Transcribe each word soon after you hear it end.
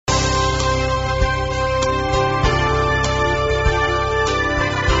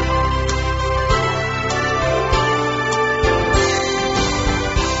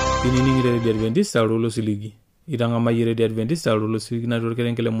Adventista lolo siligi itangama yire Adventista lolo siligi na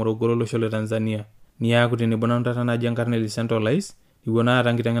torkerenkele Morogoro lo shole Tanzania niya kutene bonanta tana jankarneli centralize iwona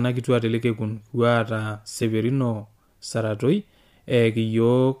atangitangana kitu ateleke kun kuata Severino Saratoi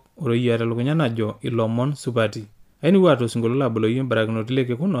kiyo oroyata lukunya najo ilomon supati aini wato singolo labolo yimbarakno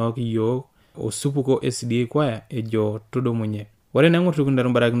tileke kuno kiyo osupuko SDA kwaya ejo todo munye wale nango tukunda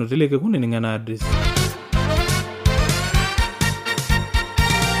rumbarakno tileke kun ningana address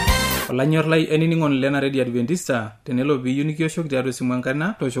Olanyor lai eniningon lena Radio Adventista tenelo biyuni kiyoshok tiatu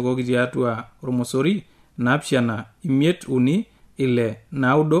simwankana toshokoki tiatua Ormosori napshana imiet uni ile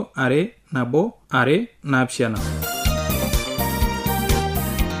naudo are nabo are napshana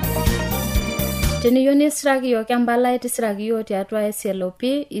Teniyo sragiyo kambala sragiyo tiatua SLOP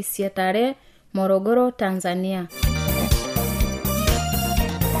Isietare Morogoro Tanzania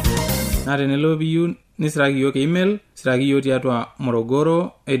na tenelo biyuni nisragiyo ke email sragiyo tiatua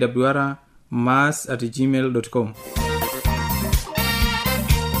Morogoro awr@gmail.com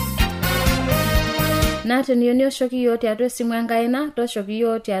na teniyo shokiyo tiatua simwangaina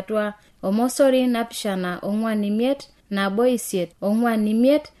toshokiyo tiatua Omosori napshana ongwani miet na boisiet ongwani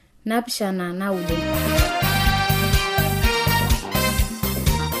miet napshana naudo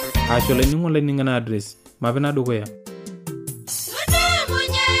ashole ningole ningana address mapena dukoya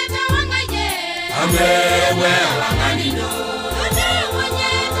Amewe wanganino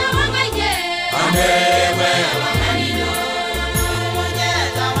mwenyeza wangaye Amewe wanganino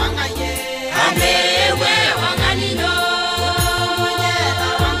mwenyeza wangaye Amewe wanganino mwenyeza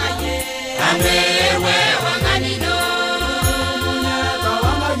wangaye Amewe wanganino mwenyeza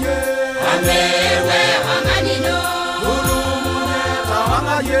wangaye Amewe wanganino mwenyeza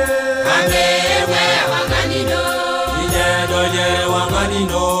wangaye Amewe wanganino ijedoje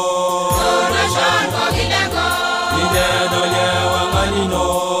wanganino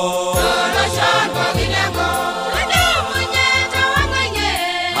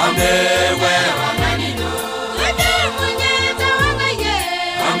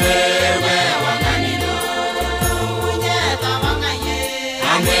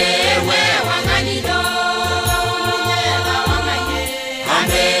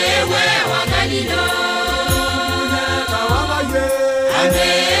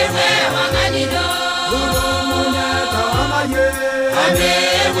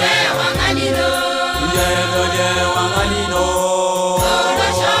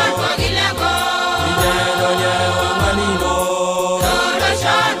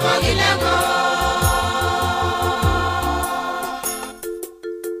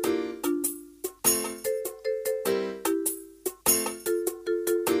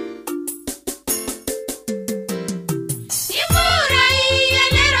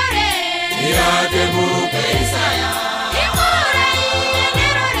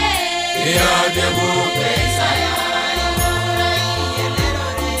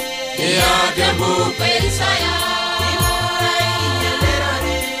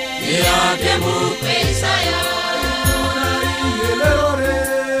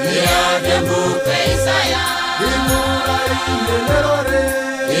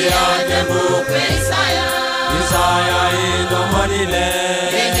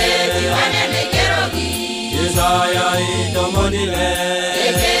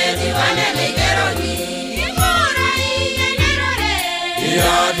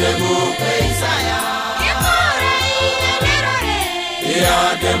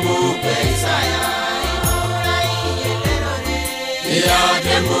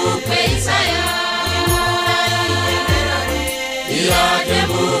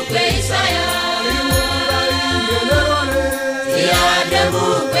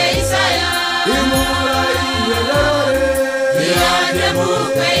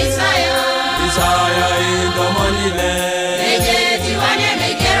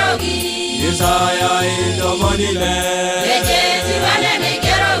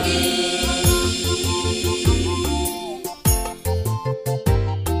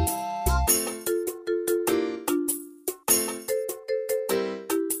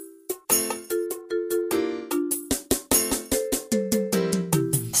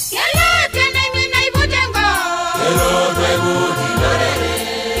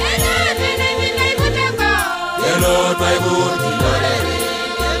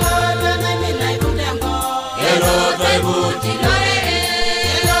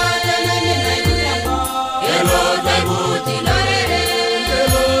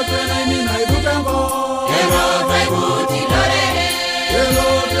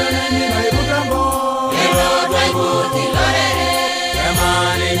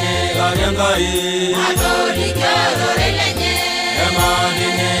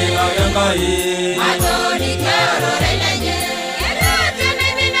Emani Enkai Matoni kero relenye Elote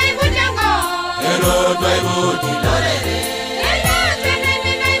naimina ibutango Eloto ibuti lorere Elote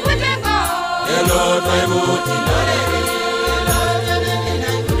naimina ibutango Eloto ibuti lorere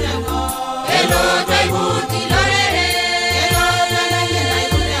Elote ibuti lorere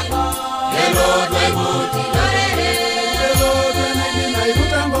Eloto ibuti lorere Elote naimina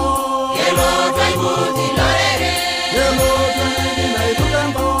ibutango Elote ibuti lorere Eloto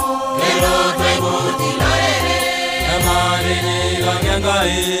ibuti lorere Emarini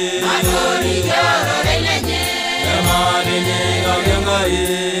gangengai Matoni kero relenye Emarini gangengai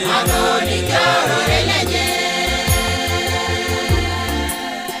Matoni kero relenye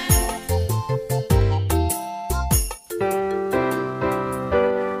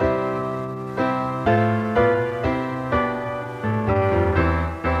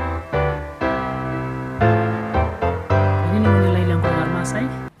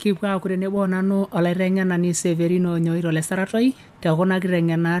kipuo aaku tenebo nanu olaiteng'enani Severino Nyoiro Lesaratoi tekuna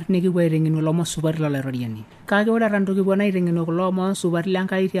kiteng'enat nikipuo aiteng'enu ilomon supati lolairoriani. Kake ore eton itu kipuo naa aiteng'enu kulo omon supati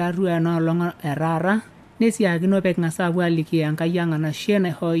lenkai tiatua ena olong' etaata nesiakino peking'as aapuo aliki Enkai ang' enashe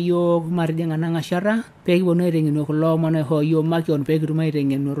naishoo yiok matijing'a ena ng'ashata peekiponu aiteng'enu kulo omon naishoo yiok makion peekitum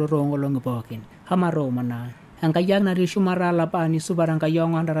aiteng'enuto toonkolong'i pookin. Ama toomona Enkai ang' natii shumata alapaani supat Enkai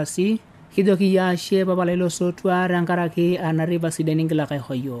ong'uan ntarasi kijoki iyie ashe papa lai losotua tenkaraki anaripa sidai ningila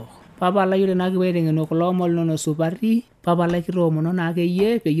kaisho yiok. Papa lai ore naa kipuo aiteng'enu kulo omon linonok supati, papa lai kitoomono naake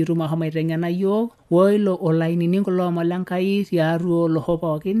iyie peyie itum ahomo aiteng'ena yiok woilo olainining kulo omon lenkai tiatua olosho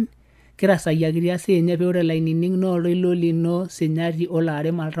pookin kitasayiakitia siinye pee ore ilainining naa oltoilo lino sinyati olo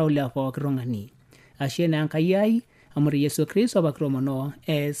arem oltau le pooki tung'ani. Ashe naa Enkai ai amu te Yesu Kristo apa kitoomono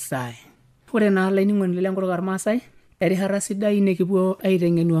esae. Ore naa olainining'oni lenkutuk ormaasai erishata sidai nikipuo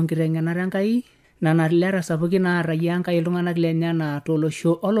aiteng'enu enkiteng'enata Enkai nanarileta sapukin naatayie Enkai iltung'anak lenyenak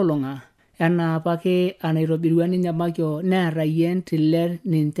tolosho olulung'a enaa apake enaitobirua ninye makio neetayie entilet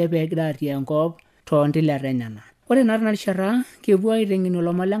ninche peegira aatii enkop toontilet enyenak. Ore naa tena rishata kipuo aiteng'enu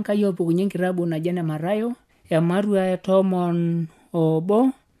ilomon lenkai opukunye enkitabu naji ene Mathayo ematua e11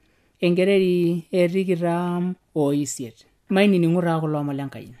 enkereri e28. Mainining'u taa kulo omon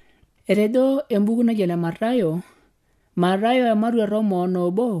lenkai. Etejo embuku naji ene Mathayo ematua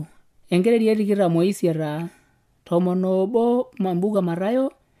e11 enkereri e28 embuku e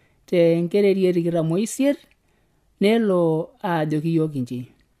Mathayo tenkereri e28 nelo aajoki yiok inji.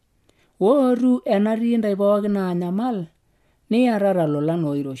 Wootu enatii ntae pookin naanyamal niatata lolan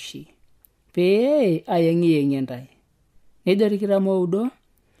oiroshi pee ayeng'iyeng'ie ntae. Nejo 29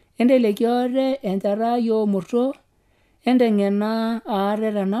 enteleiki ate enchata ai oomurto enteng'ena ate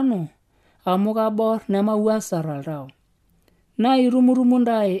tenanu amu kabor nemawuasar oltau. Naa itumutumu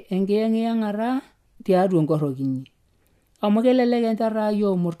ntae enkiyeng'iyeng'ata tiatua enkorrokinyi amu kelelek enchata ai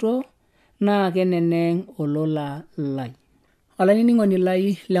oomurto naa keneneng' olola lai. Olainining'oni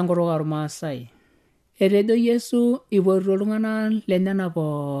lai lenkutuk ormaasai etejo Yesu ipotito iltung'anak lenyenak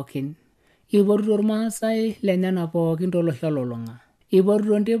pookin, ipotito irmaasai lenyenak pookin tolosho olulung'a,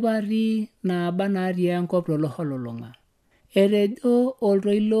 ipotito ntipati naaba naatii enkop tolosho olulung'a. Etejo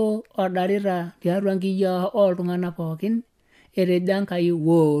oltoilo odarita tiatua nkiyia oltung'anak pookin etejo Enkai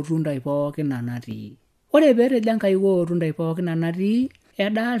wootu ntae pookin anatii. Ore peetejo Enkai wootu ntae pookin anatii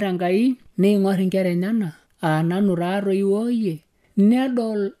edalta Enkai neing'orr inkera enyenak nanu taa toiwuoyie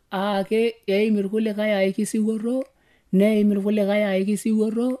nedol aake eim irkulikae aiki siwuoto neim irkulikae aiki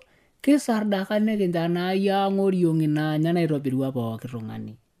siwuoto kisardaka nekincha naa yiang' oriong ina nye naitobirua pooki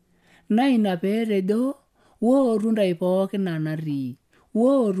tung'ani. Naa ina peetejo wootu ntae pookin anatii,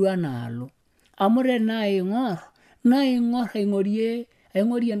 wootu enaalo amu tenaing'orr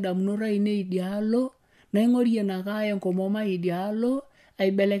aing'orie indamunot ainei idialo naing'orie inakae enkomom ai idialo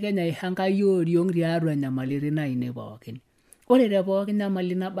aibelekeny aisho Enkai oriong tiatua nyamalitin ainei pookin. Ore te pooki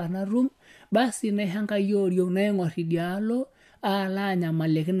nyamali naba natum basi naisho Enkai oriong naing'orr idialo alo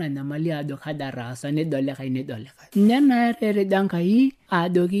anyamaliki ina nyamali ajo kaja ataasa nejo likae. Ninye naa etejo Enkai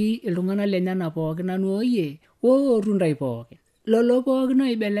ajoki iltung'anak lenyenak pookin anooyie wootu ntae pookin. Lolo pookin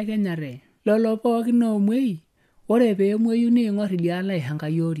oibelekenyate, lolo pookin oomuoi, ore peemuoyu niing'orr idialo aisho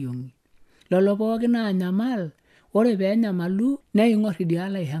Enkai oriong. Lolo pookin aanyamal, ore peenyamalu neing'orr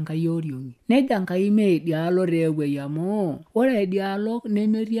idialo aisho Enkai oriong. Nejo Enkai mee idialo taa epuoi amu ore idialo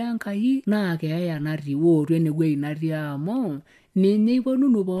nemetii Enkai naa keeya natii, wootu enewueji natii amu ninye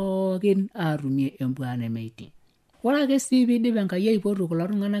iponunu pookin aatumie empuan nemeiti. Ore ake sii piidip Enkai aipotu kulo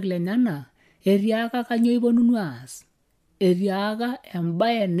tung'anak lenyenak etiaka kanyoo iponunu aas. Etiaka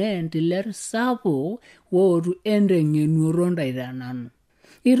embaye neentilet sapuk wootu enteng'enuoto ntae tenanu.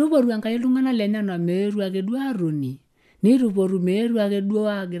 Itupotu Enkai iltung'anak lenyenak meetu ake duo aatoni nitupotu meetu ake duo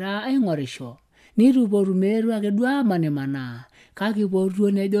agira aing'orisho, nitupotu meetu ake duo amanimanaa, kake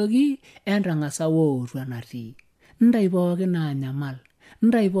ipotuo nejoki entang'asa wootu enatii. Ntai pookin naanyamal,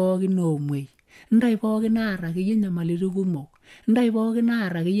 ntai pookin oomwei, ntai pookin naata akeyie nyamalitin kumok, ntai pookin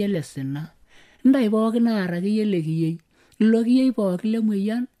naata akeyie lesina, ntai pookin naata akeyie lekiyei, ilo kiyei pookin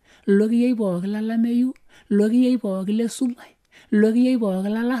lemoyian, ilo kiyei pookin lalameyu, ilo kiyei pookin lesumai, ilo kiyei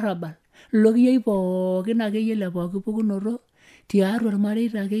pookin lalarrabal, ilo kiyei pookin akeyie le pooki pukunoto, tiatua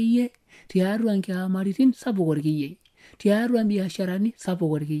irmareita akeyie, tiatua nkiamaritin sapuk orkiyei, tiatua mbiasharani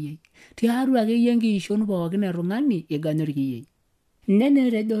sapuk orkiyei, tiatua akeyie nkiishon pookin etung'ani iganya orkiyei. Nene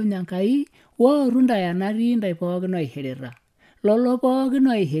etejo Enkai, wootu ntai enatii ntai pookin oishirita, lolo pookin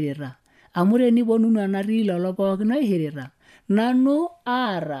oishirita, amu teniponunu enatii lolo pookin oishirita, nanu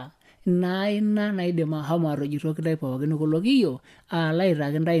aata naa ina naidim ahomo atujitoki ntai pookin kulo kiyo,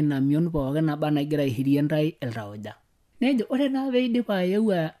 alaitaki ntai ina mion pookin naba nagira aishirie ntai iltauja. Nejo ore naa peidip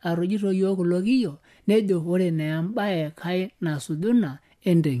ayeu atujito yiok kulo kiyo, nejo ore naa embaye kai nasujuna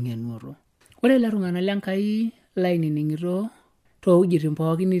enteng'enuoto. Ore ele tung'anak Lenkai lainining'ito toowuejitin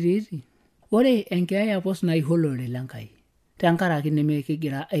pookin nitiiti, ore enkeeya pus naisho olorere Lenkai tenkaraki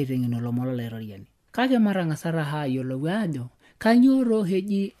nemekigira aiteng'en olomon lolairoriani. Kake matang'asa taa ayiolou ajo kanyioo tooshi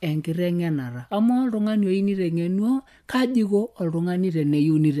eji enkiteng'enata, amu oltung'ani oyieu niteng'enuo, kaji iko oltung'ani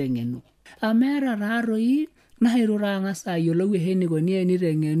teneyieu niteng'enu. Amu eeta taatoi naitu taang'as ayiolou enikoni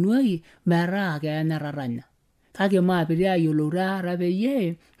eniteng'enuoki metaa keenyatatanya. Kake maapiti ayiolou taata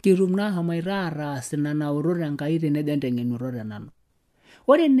peyie kitum naa ahomoita ataas ina naoto Enkai tenejo enteng'enuoto tenanu.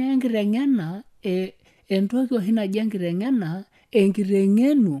 Ore naa enkiteng'ena, entoki oshi naji enkiteng'ena,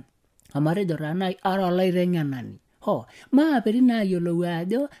 enkiteng'enu, amu atejo taa nai ara olaiteng'enani. Maapiti naa ayiolou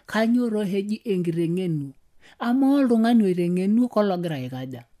ajo kanyioo tooshi eji enkiteng'enu. Amu oltung'ani oiteng'enuo kologira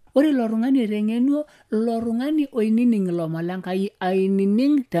aikaja. Ore ilo tung'ani oiteng'enuo, ilo tung'ani oinining' ilomon Lenkai,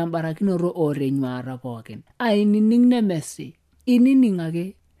 ainining' tembarakinoto otenyuaata pookin. Ainining' nemesi, inining'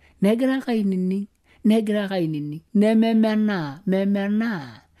 ake, negira ake ainining', negira ake ainining', memenaa,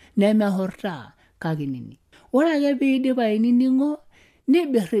 nemehortaa, kake inining'. Ore ake piidip ainining'o,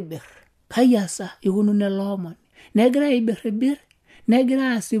 nibirribirr, kai asa ikununo ele omoni, negira aibirribirr,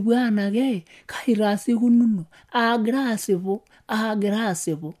 negira asipu anake, kai taasa ikununo, agira asipu.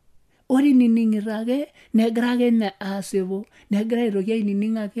 Ore inining'ito ake, negira ake nye asipu, negira aitoki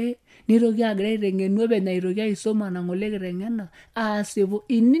ainining' ake, nitoki agira aiteng'enu openy aitoki aisoma nang'ole kiteng'ena, asipu,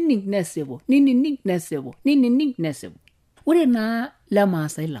 inining' nesipu, nining' nesipu, nining' nesipu. Ore naa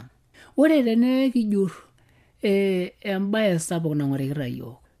lemaasai lang', ore tenekijurr embaye sapuk nang'orikita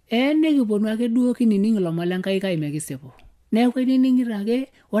yiok, nekiponu ake duo kinining' ilomon Lenkai kai mekisipu. Neeku inining'ito ake,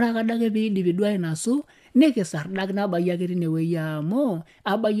 ore ake piidipi duo ainasu, nikisardak nabayie ake tinewueji amu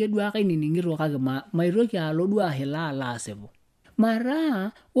abayie duo ake ainining'ito kake maitoki alo duo ashilaa alo asipu.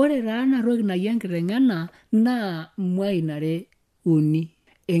 Mataa ore taa enatoki naji enkiteng'ena naa imuain are uni.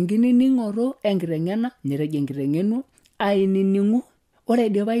 Enkinining'oto enkiteng'ena, netejo enkiteng'enuo, ainining'u, ore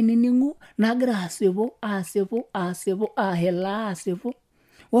aidipa ainining'u, nagira asipu, ashilaa asipu.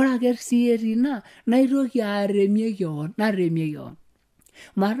 Ore ake sii etii ina, naitoki aremie keon.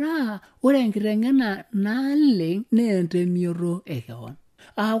 Mataa ore enkiteng'ena naleng' naa entemioto ekeon.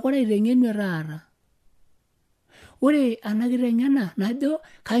 Ore aiteng'enue taata, ore ena kiteng'ena najo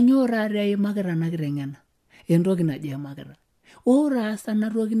kanyioo taata eimakita ena kiteng'ena, entoki naje eimakita. Ore aasa ena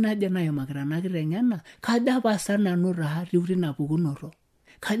toki naje naimakita ena kiteng'ena, kajo apa sa nanu taatiu tina pukunoto,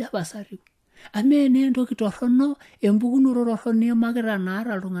 kajo apa sa atiu. Amaa enaa entoki torrono, empukunoto torrono eimakita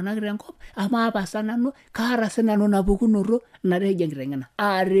naata iltung'anak tenkop, amaa apa sa nanu, kaata sinanu ina pukunoto, ina tejo enkiteng'ena.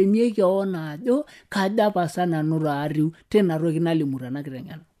 Aremie keon ajo kajo apa sa nanu taatiu tina toki nalimu tena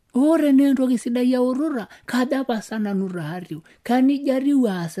kiteng'ena. Ore enaa entoki sidai aorrota, kajo apa sa nanu taatiu, kanija atiu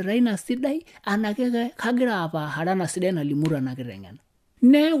aasita ina sidai, anake kagira apaahare ena sidai nalimu tena kiteng'ena.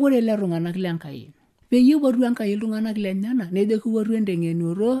 Neeku ore ele tung'anak Lenkai, peyie ipotu Enkai iltung'anak lenyana, nejo kipotu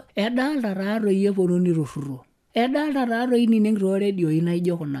enteng'enuoto, edalta taatoi eponu niturrurro. Edalta taatoi ining' tooredioi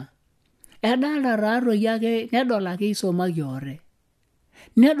naijo kuna. Edalta taatoi ake nedol ake isomaki ote.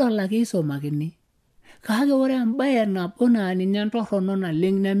 Nedol ake isomakini. Kake ore embaye nabo naa ninye entorrono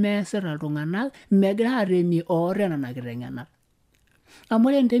naleng' nemeesita iltung'anak, megira atemie ote nena kiteng'enat. Amu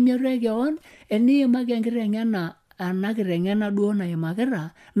ore entemioto ekeon, eniimaki enkiteng'ena ena kiteng'ena duo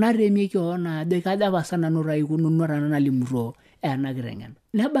naimakita, natemie keon ajo kajo apa sa nanu taikununo tena nalimuto ena kiteng'ena.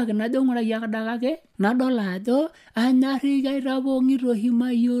 Nebaiki najo ng'urai ake nadol ajo anyarri kaitapong'ito oshi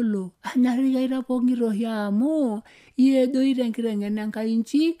mayiolo, anyarri kaitapong'ito oshi amu ijoi tenkiteng'ena Enkai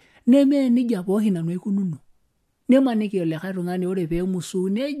inchi, nemeenija apa oshi nanu aikununo. Nemaniki olikae tung'ani ore peemusuu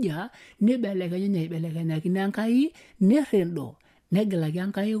nejia nibelekenyakini Enkai nerrendo negilaki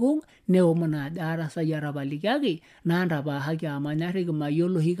Enkai kung neomon ajo arasai atapalikiaki naantapaahaki amu anyorriki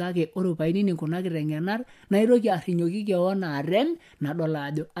mayiolo oshi kake ore painining kuna kiteng'enat naitoki arrinyoki keon arem nadol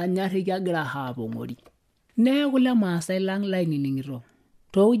ajo anyorriki agira aapong'ori. Neeku lemaasai lang lainining'ito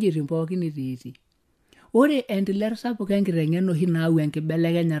toowuejitin pookin nitiiti. Ore entilet sapuk enkiteng'ena oshi naau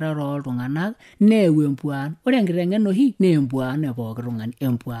enkibelekenyata tooltung'anak neeu empuan. Ore enkiteng'ena oshi naa empuan epooki tung'ani,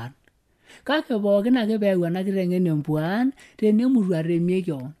 empuan. Kake pookin ake peeu ena kiteng'ena empuan tenemutu aremie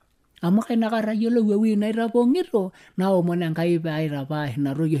keon. Amu kainakata ayiolou ewueji naitapong'ito naomon Enkai paaitapaash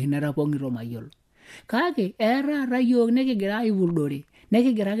ina toki oshi naitapong'ito mayiolo. Kake eetaata yiok nekigira aipuldore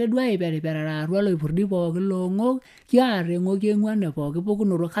nekigira ake duo aiperiperare atua loipurdi pookin loong'ok kiata eng'oki eng'uan epooki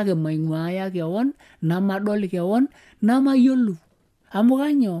pukunoto kake maing'uaya keon namadol keon namayiolou. Amu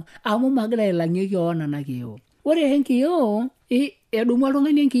kanyoo? Amu magira ailang'ie keon ena kioo. Ore enkiyoo edumu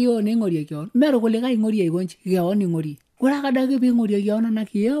oltung'ani enkiyoo neing'orie keon. Mee irkulikae ing'orie aikonji, keon ing'orie. Ore ake adake piing'orie keon ena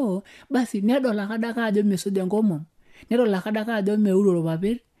kioo basi nedol ake adake ajo mesuj enkomom, nedol ake adake ajo meuro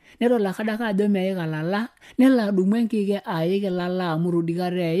irpapit, nedol ake adake ajo meika lala, nelo adumu enkike aik ilala amu itu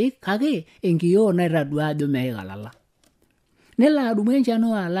aikata eik kake enkiyoo naitadua ajo meika lala. Nelo adumu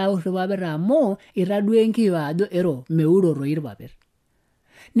enchano alo aorr irpapit amu itadua enkiyoo ajo ero meuro toi irpapit.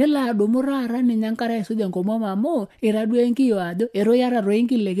 Nelo adumu taata ninye enkare aisuj enkomom amu itadua enkiyoo ajo ero iyata toi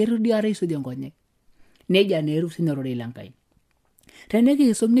enkile ketiu dii are aisuj enkonyek. Nejia naa etiu sinye ororei lenkai.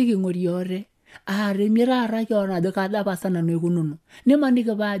 Tenekiisum niking'orie ote aaremie taata keon ajo kaja pasa nanu eikununo.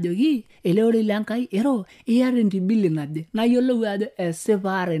 Nimaniki paajoki ele orei lenkai ero iyata entibili naje nayiolou ajo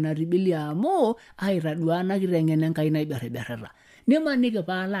esipa aata ina tibili amu aitadua ena kiteng'ena Enkai naiberriberrita. Nimaniki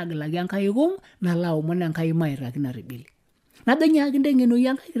paalo agilaki Enkai kung nalo aomon Enkai maitaki ina tibili. Najo nyaaki nteng'enoki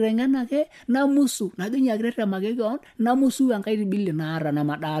Enkai kiteng'ena ake namusu, najo nyaaki teremaki keon namusu enkae tibili naata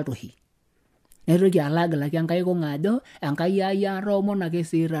namadaalta oshi. Naitoki alo agilaki Enkai kung ajo Enkai ai atoomon ake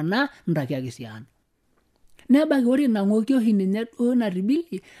sii tena ntakiaki sii anu. Nebaiki ore inang'oki oshi ninye duo ina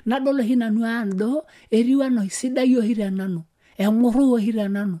tibili nadol oshi nanu ajo etiu enaa sidai oshi tenanu, eng'orro oshi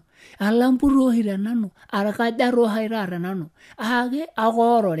tenanu, alambur oshi tenanu, arakaja too oshi taata tenanu. Ake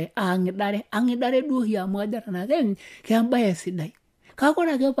akoorore ang'idare duo oshi amu ajo tenake kembaye sidai. Kake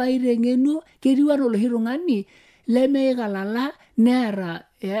ore ake paiteng'enu ketiu enaa oloshi tung'ani lemeika lala neeta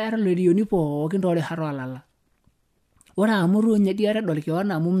ilorioni pookin toorishat oolala. Ore amu itu ninye dii edol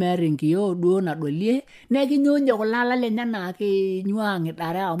keon amu meeta enkiyoo duo nadolie nekinyoonyie kulo ala lenyenak keenyu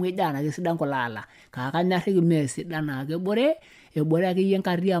aang'idare amu ejo enaa kesidan kulo ala. Kake kanyorriki mee sidan naa kebore akeyie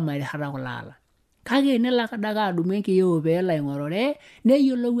enkariama erishata kulo ala. Kake nelo ake adake adumu enkiyoo peelo aing'orore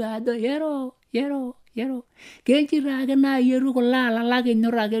neyiolou ajo yero kenji taake naai etiu kulo ala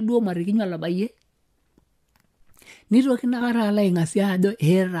lakinyorr ake duo matikinyu olabayie. Nitoki inakata alo aing'asie ajo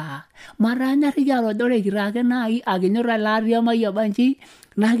taa mataanyorriki atejo ore kitaake naai akinyorr ele ariamai obanji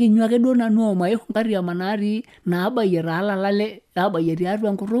nakinyu ake duo nanu omaishu nkariama natii naabayie taa lala naabayie tiatua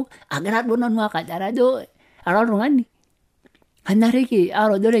enkutuk agira duo nanu akajare ajo ara oltung'ani. Anyorriki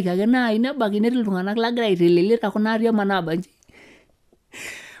atojoreki ake naai nebaiki netii iltung'anak lagira aitelelie tekuna ariama naabanji.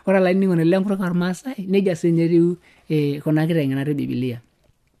 Ore olainining'oni lenkutuk ormaasai nejia siinye etiu kuna kiteng'enat e Biblia.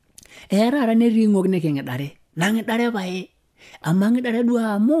 Taata netii ng'ok niking'idare. Nang'idare pae amu ang'idare duo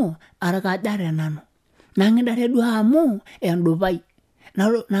amu arakaja tenanu, nang'idare duo amu endupai,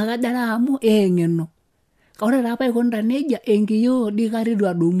 nakajare amu eng'eno. Ore taa paikunita nejia enkiyoo dii kata itu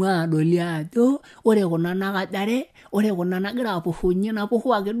adumu adolie ajo ore kuna nakajare, ore kuna nagira apurrunye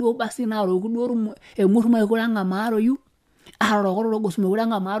napurru ake duo basi naaroki duo emurr mekure ang'amaroyu. Atoroko torogos mekure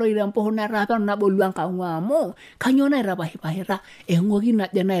ang'amaroyu tempurru netaa peno nabolu enkang'u amu kanyoo naitapashipashita eng'oki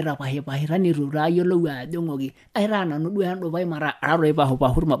naje naitapashipashita nitu taa ayiolou ajo ng'oki. Aitaa nanu duo endupai mataa ara toi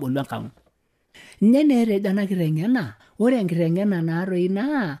pahupahur mabolu enkang'u. Ninye naa etejo ena kiteng'ena, ore enkiteng'ena naa toi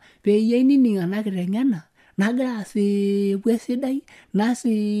naa peyie ainining ena kiteng'ena nagira asipu esidai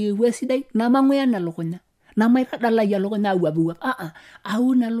namang'uyan elukunya. Namaitadalai elukunya awuapiwuap,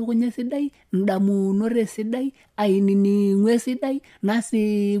 aun elukunya esidai, indamunot esidai, ainining'u esidai,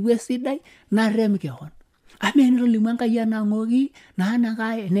 nasipu esidai, narem keon. Amaa enitolimuo Enkai enang'oki naa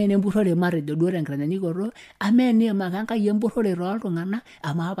enenkae naa enempurrore matejo duo tenkitanyanyukoto, amaa eniimaki Enkai empurrore tooltung'anak,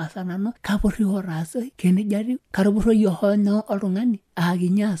 amaa pasa nanu kapurri otaasai, kenejia etiu, katupurroyie hoo nyoo oltung'ani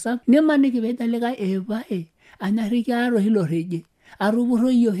kinyi asap, nimaniki peejo likae epae anyorriki aata oshi ilo rekie,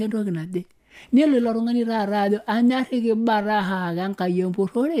 atupurroyie oshi entoki naje. Nelo ilo tung'ani taata ajo anyorriki bataa ake Enkai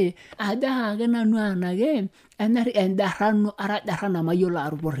empurrore ajo ake nanu anake enjarrano arajarrana mayiolo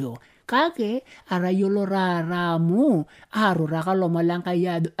atupurrisho. Kake atayiolo taata amu aatutaka lomon lenkai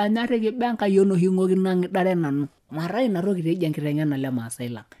ajo anyorriki ba Enkai enoshi ng'oki nang'idare nanu. Mara inatoki tejo enkiteng'ena le Maasai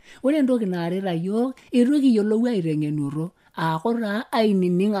lang. Ore entoki naarita yiok itu kiyiolou aiteng'enuto aaku taa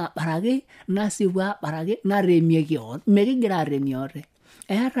ainining' abaraki nasipu abaraki naremie keon. Mekigira aremie ate.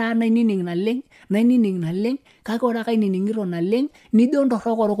 Eetaa nainining' naleng kake ore ake ainining'ito naleng nijo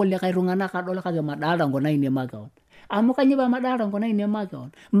ntorrok orkulikae tung'anak adol kake madalta nkonainei makeon. Amu kanyioo pamadalta nkonainei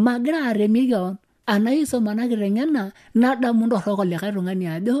makeon? Magira aremie keon. Anaisoma ena kiteng'ena nadamu ntorrok olikae tung'ani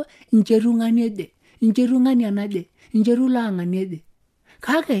ajo nchetu ng'ani eje, nchetu ng'ani enaje, nchetu laang'ani eje.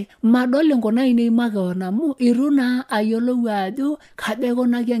 Kake madol nkonainei makeon amu itu naa ayiolou ajo kaja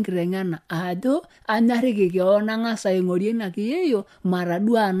aikunaki enkiteng'ena ajo anyariki keon ang'as aing'orie ina kiyeyo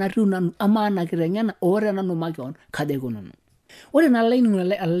matadua natiu nanu ama ena kiteng'ena ore nanu makeon kaja aikununo. Ore naa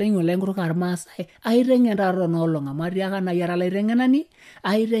alaing'ole enkutuk ormaasai aiteng'en taata enoolong' amu atiaka nai ara laiteng'enani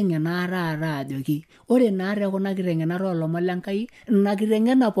aiteng'en naa taata ajoki ore naa tekuna kiteng'enat oolomon lenkai ina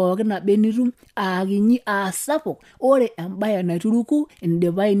kiteng'ena pookin nabo enitum aakinyi aasapuk ore embaye naituruku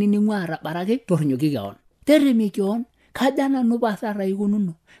indipa ainining'u atabaraki torrinyoki keon. Teremie keon kaja nanu pasa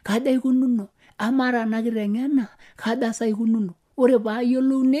aikununo, kaja aikununo, ama ena kiteng'ena kaja sa aikununo. Ore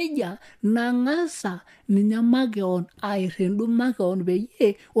paayiolou nejia nang'asa ninye makeon airrendu makeon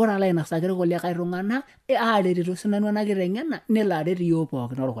peyie ore alo ainosaki irkulikae tung'anak aaretito sinanu ena kiteng'ena nelo aret iyiok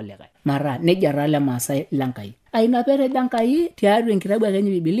pookin orkulikae. Mara nejia taa le Maasai lenkai. Aina peetejo Enkai tiatua enkitabu ake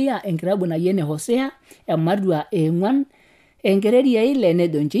enye Biblia enkitabu naji ene Hosea ematua 4 enkereri eile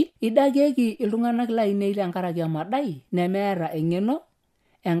nejo nji idakieki iltung'anak lainei tenkaraki emadai nemeeta eng'eno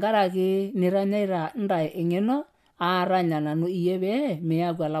enkaraki nitanyaita ntae eng'eno aaranya nanu iyie pee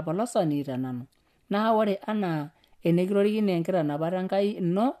miaku olapolosani tenanu. Naa ore anaa enekitorikine enkitanapata Enkai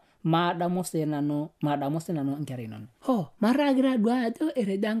ino maadamu sinanu nkera inonok. Mara kitadua ajo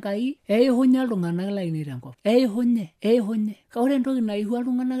etejo Enkai eihunye iltung'anak lainei tenkop. Eihunye. Ore entoki naihua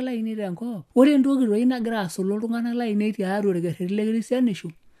iltung'anak lainei tenkop, ore entoki toi nagira asulu iltung'anak lainei tiatua orkerreri le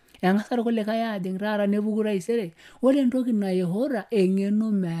kirisianisho, eng'asa irkulikae aajing' taata nepuku taisere. Ore entoki naihuta eng'eno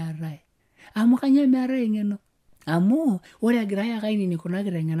meetai. Amu kanyioo meetai eng'eno? Amu ore egirai ake ainining' kuna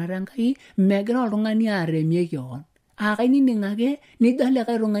kiteng'enat Enkai megira oltung'ani aremie keon. Akainining' ake nijo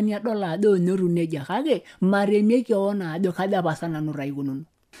likae tung'ani adol ajo onyoru nejia kake maremie keon ajo kaja pasa nanu taikununo.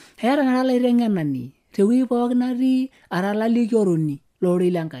 Eeta ara laiteng'enani tewueji pookin natii ara lalikioroni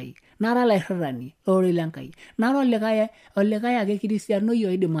loorei lenkai, nara lairrirrani loorei lenkai, nara olikae ake kirisianoi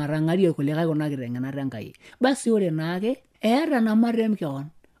oidim atang'arie irkulikae kuna kiteng'enat Enkai. Basi ore naake eeta namatem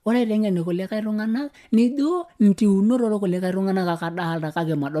keon. Ore aiteng'en irkulikae tung'anak nijo ntiunot orkulikae tung'anak ake adaalta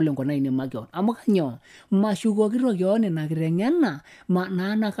kake madol enkonainei makeon. Amu kanyioo? Mashukokito keon ina kiteng'ena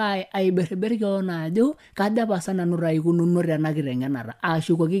naanake aiberber keon ajo kaja pasa nanu taikununo tena kiteng'enata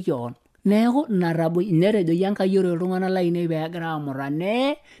ashukoki keon. Neeku ina taboi netejoki Enkai ore iltung'anak lainei peegira amuta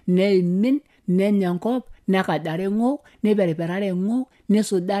neimin nenya enkop nekajare ng'ok niperperare ng'ok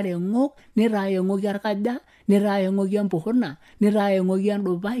nisujare ng'ok nitaa eng'oki orkaja nitaa eng'oki empuhuna nitaa eng'oki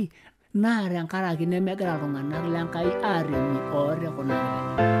endupai naa tenkaraki nemegira iltung'anak lenkai aaremie ote kuna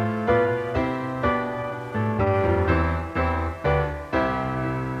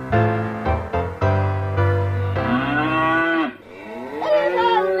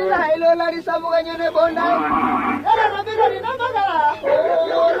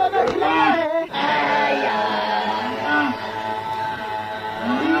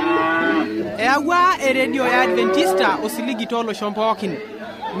Eawua eredio ya Adventista osiligi tooloshon pookin.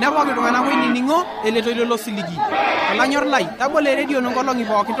 Nepok iltung'anak oinining'o eletoilo siligi. Olanyor lai, tabolo eredio nonkolong'i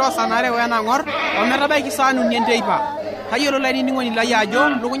pookin toosanare wenang'or ometabaiki saa 4 enteipa. Tayiolo lainining'oni lai ajo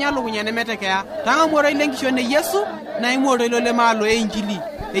lukunya nemetekeya. Tang'amu oroi lenkishon e Yesu naimu oroi lemaalo e Injili.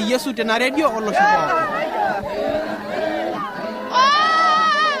 E Yesu tena redio olosho pookin.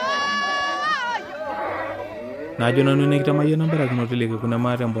 Najo nanu nekitamayiana mbarakinoto leke kuna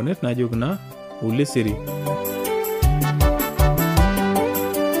maata mbonet najo kuna uleseri.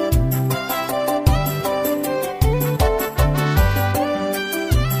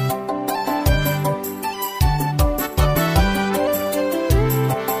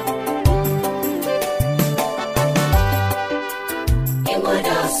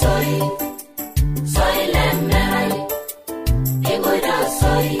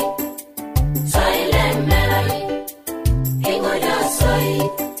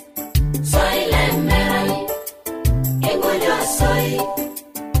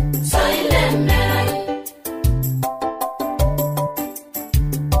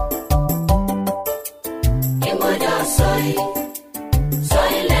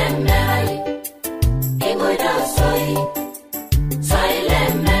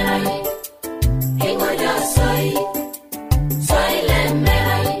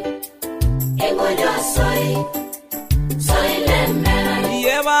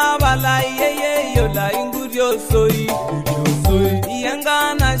 soi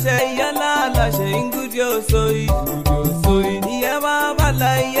Yangana she yala she ingudio soi Yaba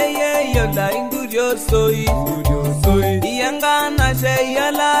la ye yola ingudio soi Yangana she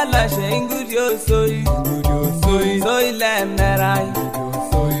yala she ingudio soi Soy le merai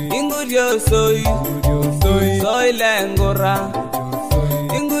Ingudio soi Soy le ngora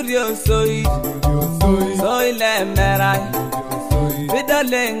Ingudio soi Soy le merai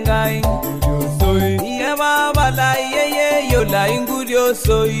Vidalengai Yaba la ye yola ingudio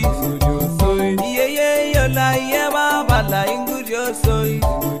soi Ye yola yaba la ingudio soi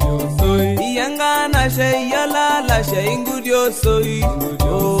Yangana she yala she ingudio soi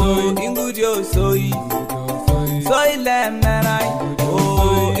Oh ingudio soi Soy le merai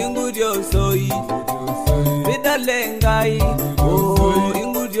Oh ingudio soi Vidalengai Oh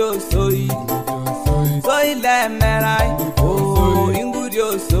ingudio soi Soy le merai Oh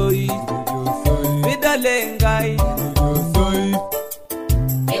ingudio soi Vidalengai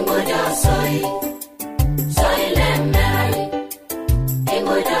Ingudio soi Soy le merai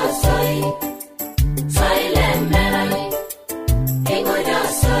Ingudio soi Soy le merai Ingudio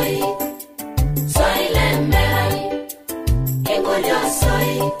soi Soy le merai Ingudio soi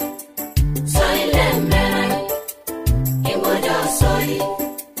Soy le merai Ingudio soi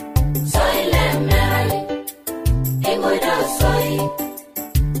Soy le merai Ingudio soi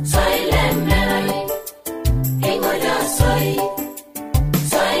Soy le merai Ingudio soi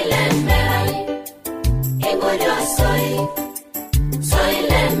Soy le merai Ingudio soi Soy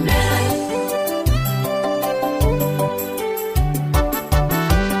le merai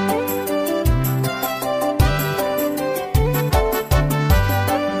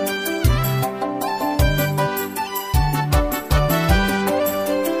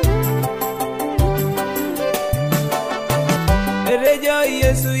Erejo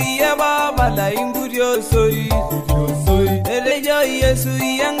Yesu yaba la ingudio soi Erejo Yesu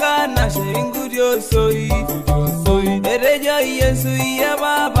yangana she ingudio soi Erejo Yesu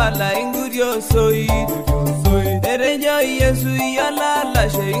yaba la ingudio soi Erejo Yesu yala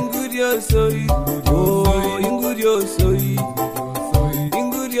she ingudio soi Oh ingudio soi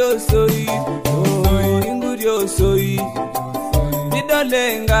Ingudio soi Oh ingudio soi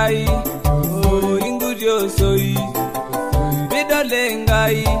Vidalengai Oh ingudio soi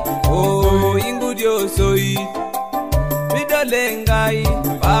Vidalengai Oh ingudio soi Vidalengai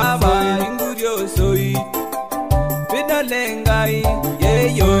Baba ingudio soi Vidalengai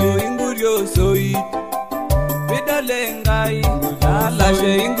Yeyo ingudio soi Vidalengai La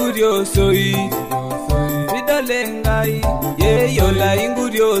she ingudio soi Vidalengai Yeyo la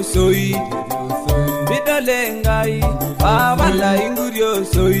ingudio soi Vidalengai Baba la ingudio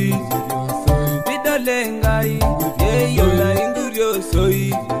soi Vidalengai Yeyo la ingudio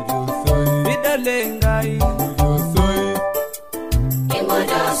soi Vidalengai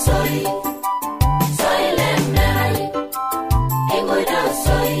Ingudio soi Soy le merai Ingudio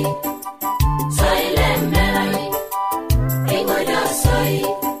soi Soy le merai Ingudio soi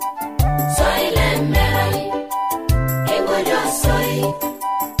Soy le merai Ingudio soi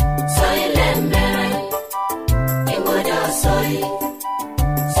Soy le merai Ingudio soi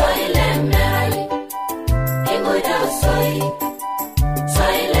Soy le merai Ingudio soi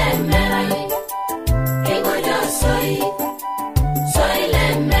Soy le merai Ingudio soi Soy le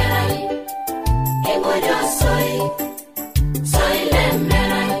merai Ingudio soi Soy le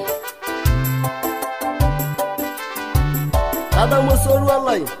merai Baba musoro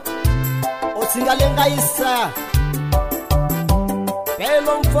walai Osingalenga isa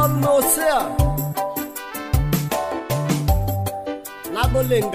Pelon from no sea Nagolenga